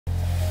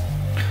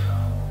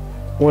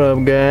What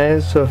up,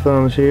 guys? Tough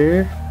Thumbs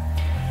here.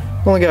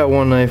 Only got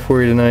one knife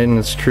for you tonight, and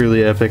it's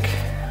truly epic.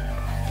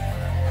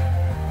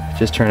 It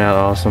just turned out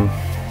awesome,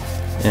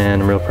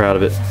 and I'm real proud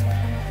of it.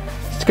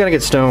 It's gotta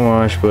get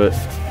stonewashed, but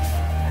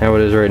how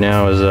it is right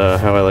now is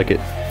how I like it,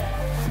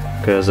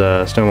 because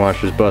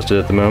stonewash is busted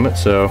at the moment.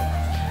 So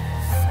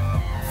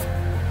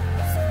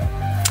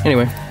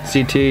anyway,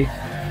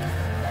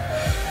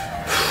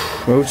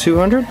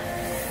 ZT200.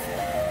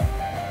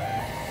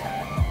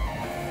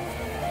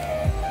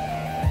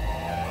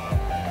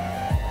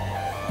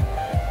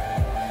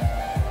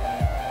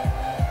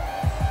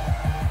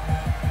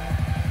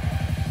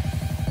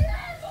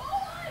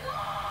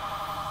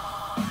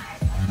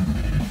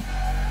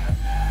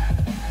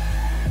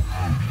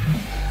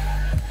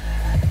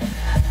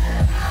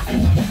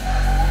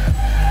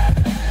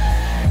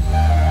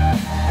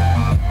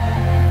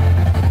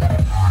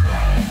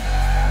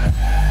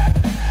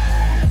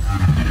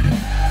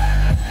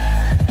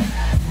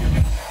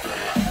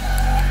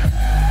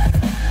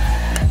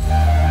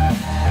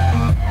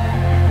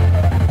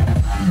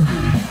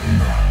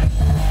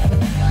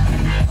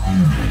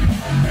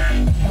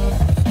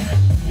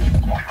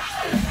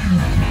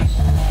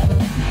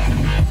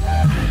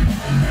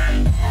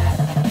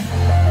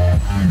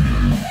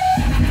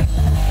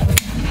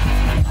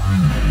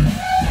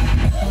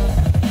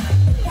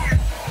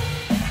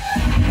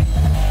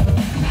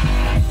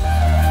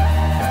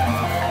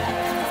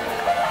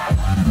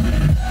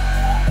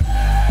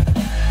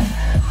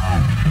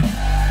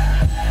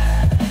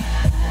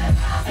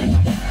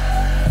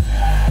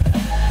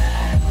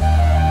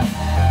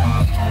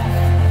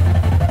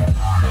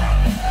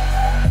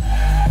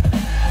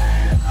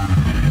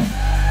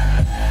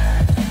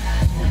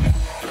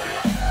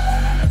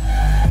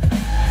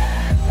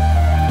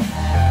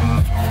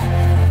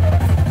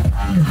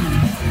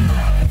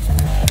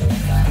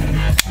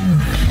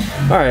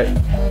 Alright,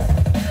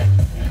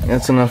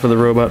 that's enough of the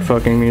robot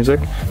fucking music.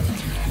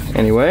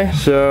 Anyway,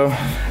 so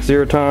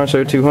zero tolerance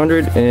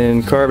ZT200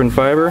 in carbon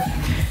fiber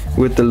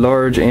with the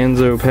large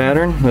Anzo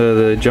pattern,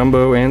 the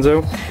jumbo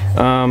Anzo.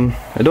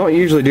 I don't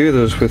usually do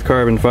this with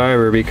carbon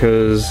fiber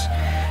because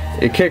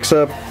it kicks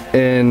up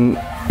an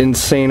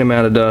insane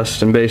amount of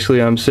dust, and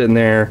basically I'm sitting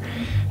there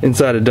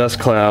inside a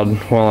dust cloud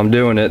while I'm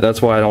doing it. That's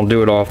why I don't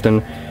do it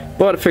often.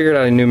 But I figured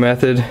out a new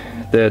method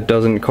that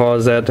doesn't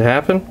cause that to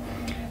happen.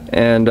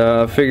 And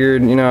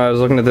figured, you know, I was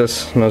looking at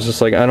this and I was just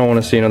like, I don't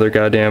want to see another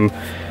goddamn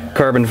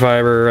carbon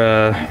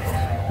fiber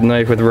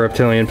knife with a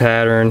reptilian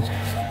pattern.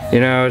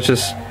 You know, it's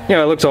just, you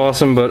know, it looks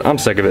awesome, but I'm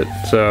sick of it.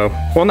 So,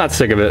 well, not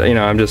sick of it, you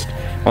know, I'm just,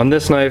 on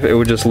this knife it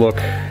would just look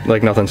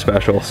like nothing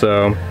special.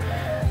 So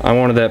I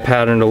wanted that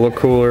pattern to look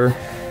cooler,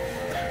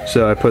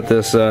 so I put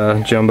this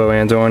jumbo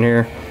Anzo on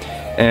here,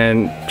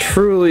 and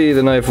truly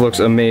the knife looks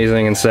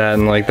amazing in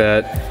satin like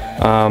that.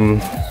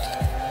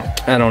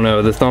 I don't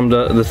know, the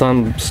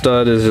thumb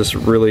stud is just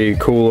really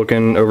cool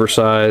looking,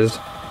 oversized,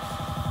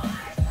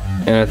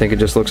 and I think it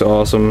just looks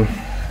awesome.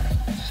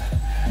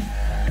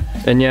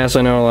 And yes,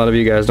 I know a lot of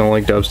you guys don't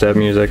like dubstep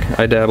music.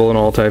 I dabble in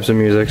all types of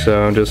music,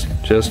 so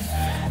just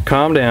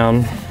calm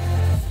down.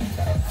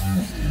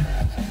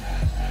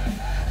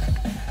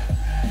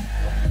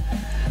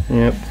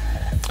 Yep.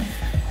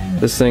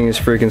 This thing is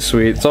freaking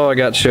sweet. That's all I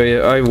got to show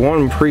you. I have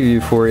one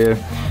preview for you.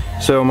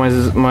 So my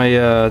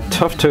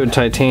tough-toed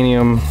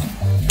titanium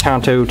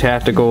Tonto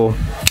tactical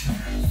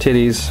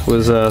titties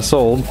was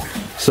sold.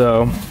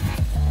 So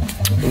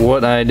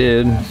what I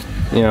did,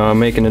 you know, I'm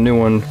making a new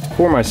one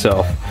for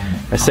myself.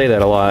 I say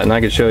that a lot, and I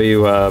could show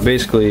you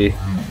basically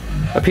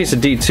a piece of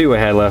D2 I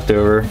had left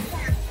over.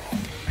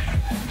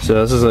 So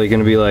this is like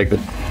going to be like the,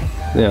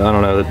 you know, I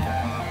don't know,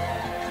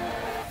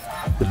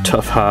 the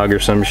tough hog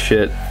or some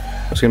shit.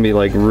 It's going to be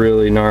like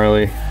really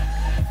gnarly.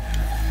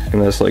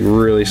 And this like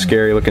really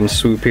scary looking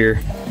swoop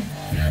here.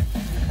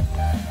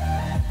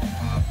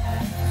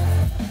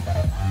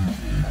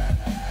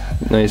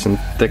 Nice and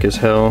thick as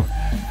hell.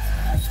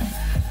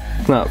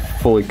 It's not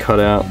fully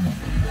cut out.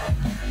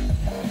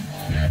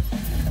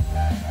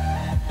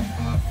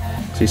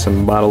 See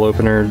some bottle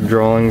opener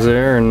drawings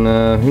there, and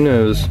who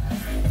knows.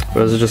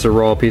 But this is just a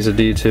raw piece of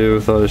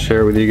D2. Thought I'd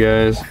share it with you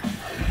guys.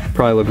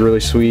 Probably look really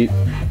sweet.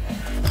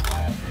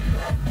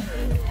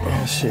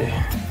 Let's see.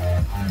 I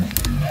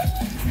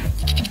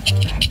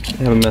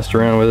haven't messed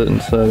around with it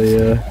inside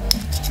the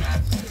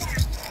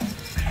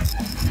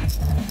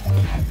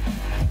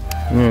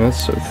yeah,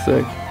 that's so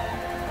thick.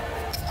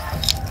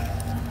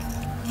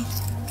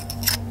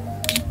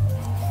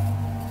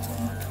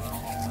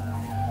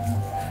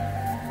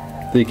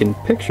 So you can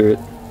picture it.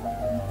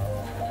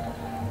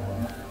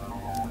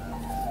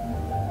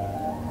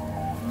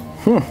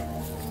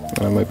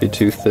 That might be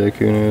too thick,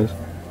 who knows.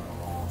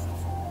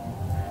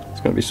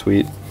 It's gonna be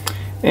sweet.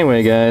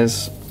 Anyway,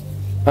 guys,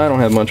 I don't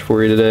have much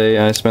for you today.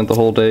 I spent the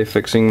whole day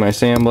fixing my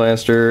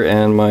sandblaster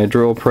and my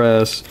drill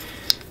press.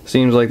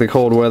 Seems like the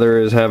cold weather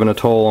is having a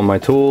toll on my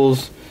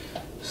tools,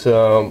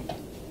 so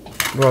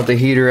brought the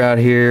heater out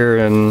here,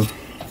 and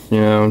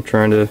you know, I'm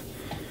trying to,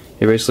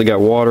 you basically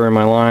got water in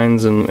my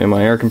lines and in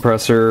my air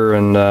compressor,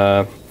 and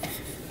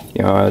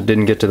you know, I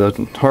didn't get to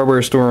the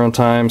hardware store on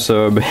time,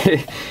 so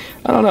I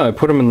don't know, I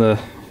put them in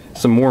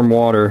some warm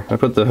water. I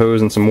put the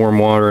hose in some warm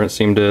water and it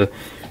seemed to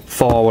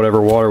thaw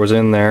whatever water was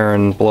in there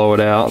and blow it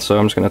out, so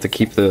I'm just gonna have to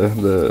keep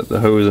the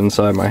hose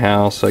inside my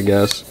house, I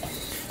guess,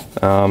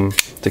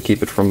 to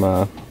keep it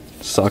from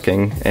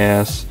sucking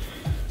ass.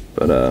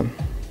 But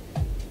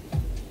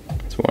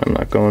that's why I'm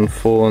not going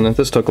full. And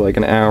this took like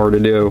an hour to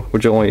do,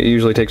 which it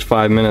usually takes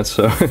 5 minutes,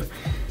 so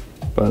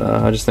but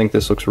I just think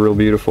this looks real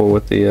beautiful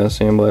with the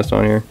sandblast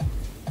on here.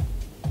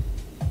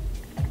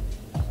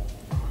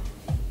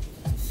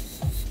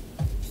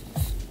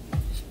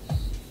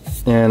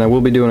 And I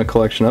will be doing a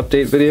collection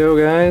update video,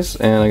 guys,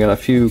 and I got a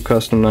few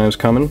custom knives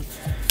coming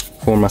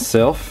for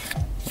myself.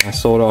 I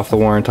sold off the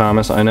Warren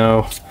Thomas. I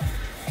know,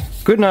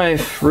 good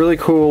knife, really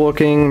cool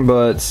looking,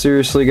 but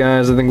seriously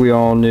guys, I think we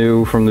all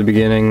knew from the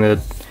beginning that,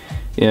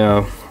 you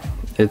know,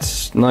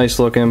 it's nice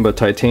looking, but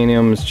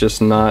titanium is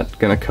just not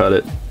gonna cut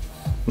it.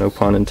 No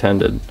pun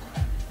intended.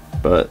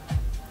 But,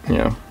 you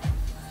know,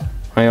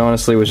 I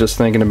honestly was just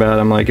thinking about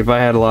it. I'm like, if I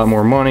had a lot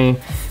more money,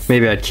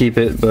 maybe I'd keep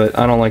it, but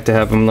I don't like to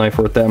have a knife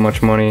worth that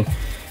much money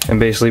and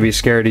basically be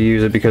scared to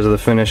use it because of the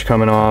finish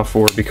coming off,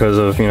 or because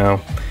of, you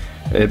know,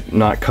 it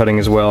not cutting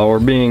as well, or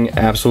being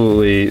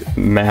absolutely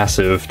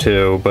massive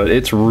too. But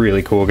it's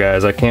really cool,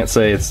 guys. I can't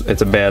say it's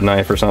a bad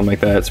knife or something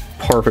like that. It's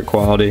perfect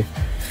quality.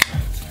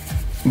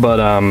 But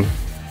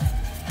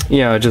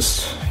yeah,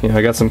 just, you know,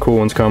 I got some cool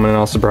ones coming, and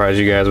I'll surprise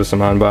you guys with some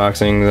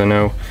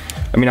unboxings.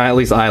 I mean, at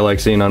least I like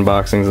seeing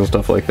unboxings and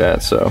stuff like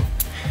that. So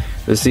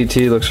the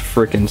CT looks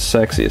freaking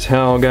sexy as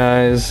hell,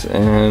 guys,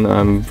 and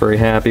I'm very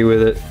happy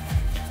with it.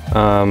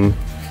 Yep,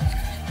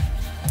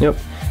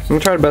 I'm gonna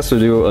try my best to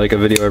do like a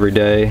video every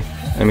day.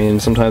 I mean,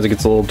 sometimes it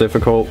gets a little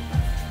difficult,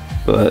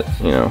 but,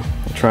 you know,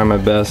 I'll try my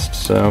best.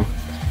 So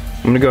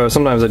I'm gonna go,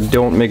 sometimes I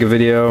don't make a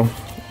video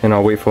and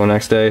I'll wait for the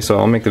next day, so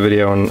I'll make the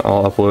video and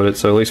I'll upload it,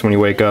 so at least when you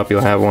wake up you'll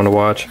have one to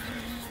watch.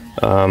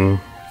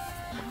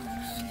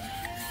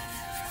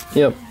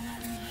 Yep.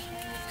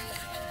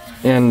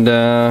 And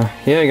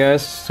yeah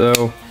guys,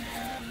 so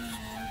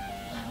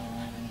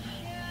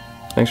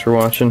thanks for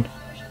watching.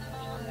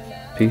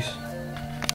 Peace.